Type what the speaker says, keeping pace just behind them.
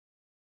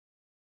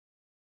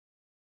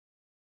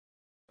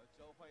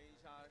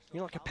You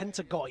know, like a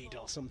pentagoid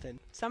or something.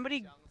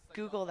 Somebody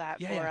Google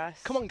that for us.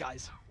 Come on,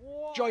 guys.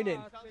 Join in.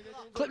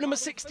 Clip number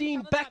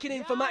 16,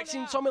 beckoning for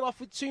Maxim Tomilov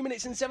with 2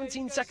 minutes and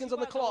 17 seconds on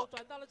the clock.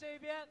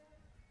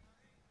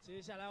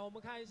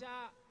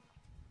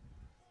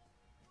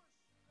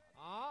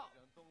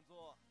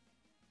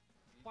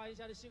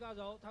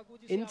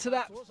 Into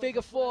that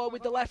figure 4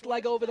 with the left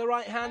leg over the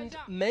right hand.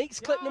 Makes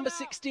clip number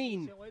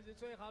 16.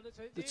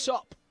 The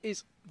top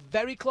is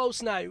very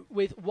close now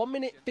with 1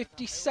 minute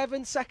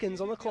 57 seconds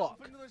on the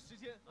clock.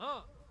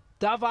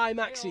 Davai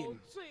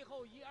Maxim.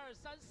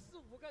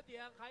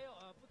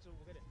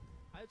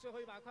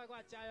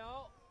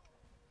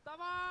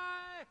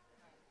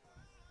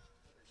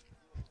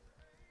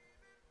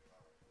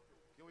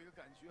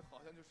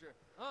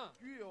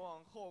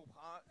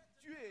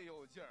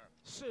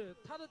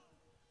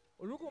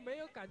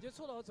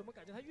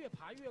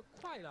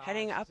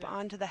 Heading up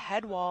onto the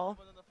head wall.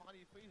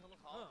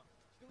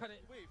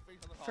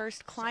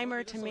 First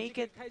climber to make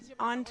it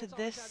onto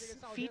this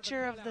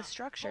feature of the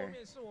structure.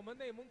 So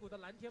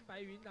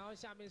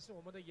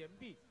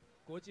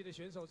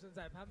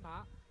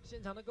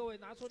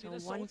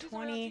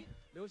 120,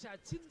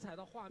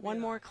 one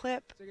more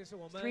clip,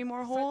 3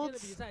 more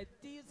holds.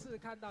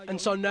 And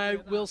so now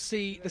we'll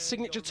see the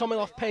signature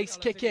Tomilov pace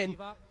kick in.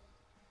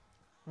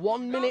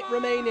 1 minute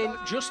remaining,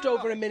 just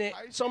over a minute.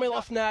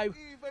 Tomilov now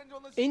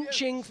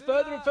inching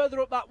further and further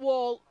up that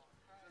wall.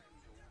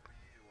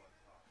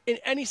 In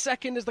any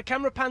second, as the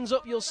camera pans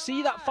up, you'll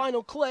see that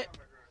final clip.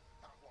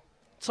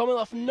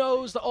 Tomilov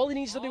knows that all he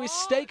needs to do is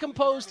stay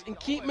composed and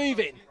keep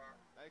moving.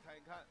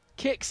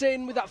 Kicks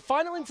in with that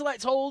final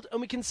intellect hold,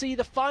 and we can see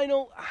the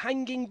final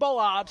hanging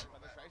bollard.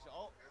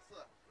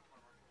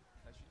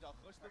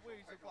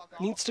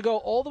 Needs to go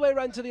all the way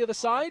around to the other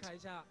side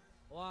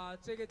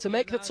to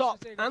make the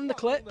top and the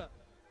clip.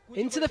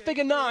 Into the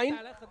figure 9.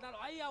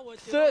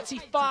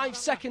 35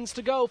 seconds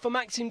to go for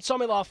Maxim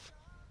Tomilov.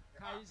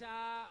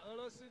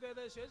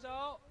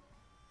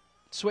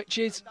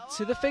 Switches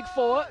to the fig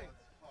 4.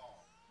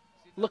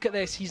 Look at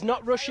this. He's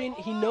not rushing.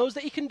 He knows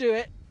that he can do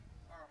it.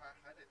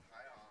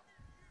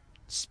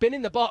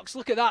 Spinning the box.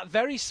 Look at that.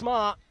 Very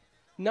smart.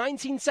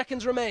 19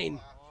 seconds remain.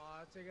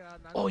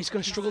 Oh, he's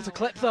going to struggle to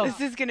clip, though.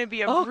 This is going to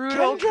be a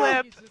brutal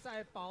clip.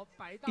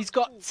 He's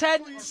got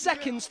 10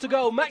 seconds to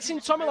go. Maxim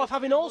Tomilov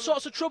having all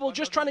sorts of trouble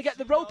just trying to get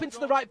the rope into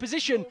the right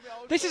position.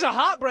 This is a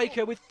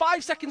heartbreaker with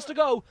 5 seconds to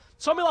go.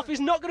 Tomilov is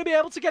not going to be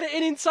able to get it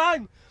in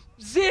time.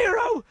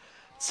 0!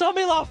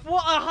 Tomilov,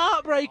 what a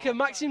heartbreaker.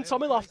 Maxim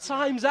Tomilov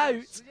times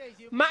out.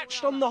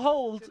 Matched on the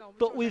hold,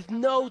 but with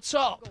no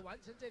top.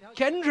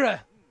 Kendra.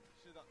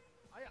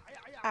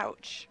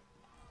 Ouch.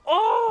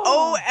 Oh!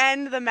 Oh,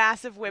 and the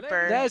massive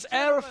whipper. There's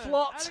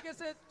Aeroflot,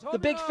 the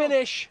big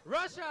finish.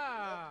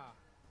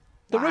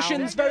 The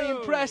Russians very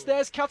impressed.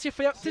 There's Katya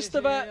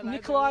Feoktistova,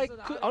 Nikolai.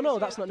 Oh no,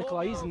 that's not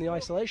Nikolai. He's in the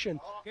isolation.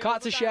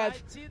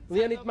 Kartashev,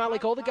 Leonid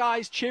Malik, all the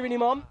guys cheering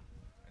him on.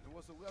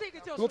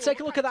 We'll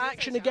take a look at that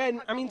action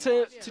again. I mean,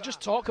 to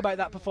just talk about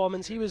that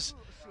performance, he was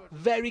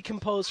very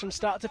composed from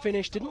start to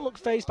finish. Didn't look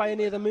fazed by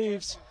any of the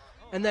moves.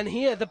 And then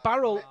here, the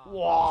barrel.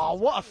 Wow,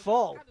 what a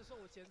fall.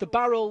 The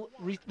barrel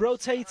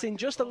rotating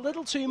just a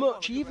little too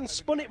much. He even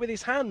spun it with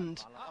his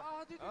hand.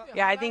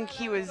 Yeah, I think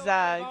he was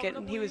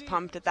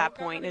pumped at that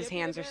point. His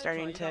hands are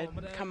starting to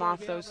come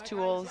off those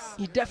tools.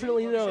 He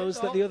definitely knows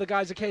that the other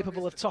guys are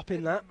capable of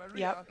topping that.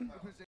 Yep.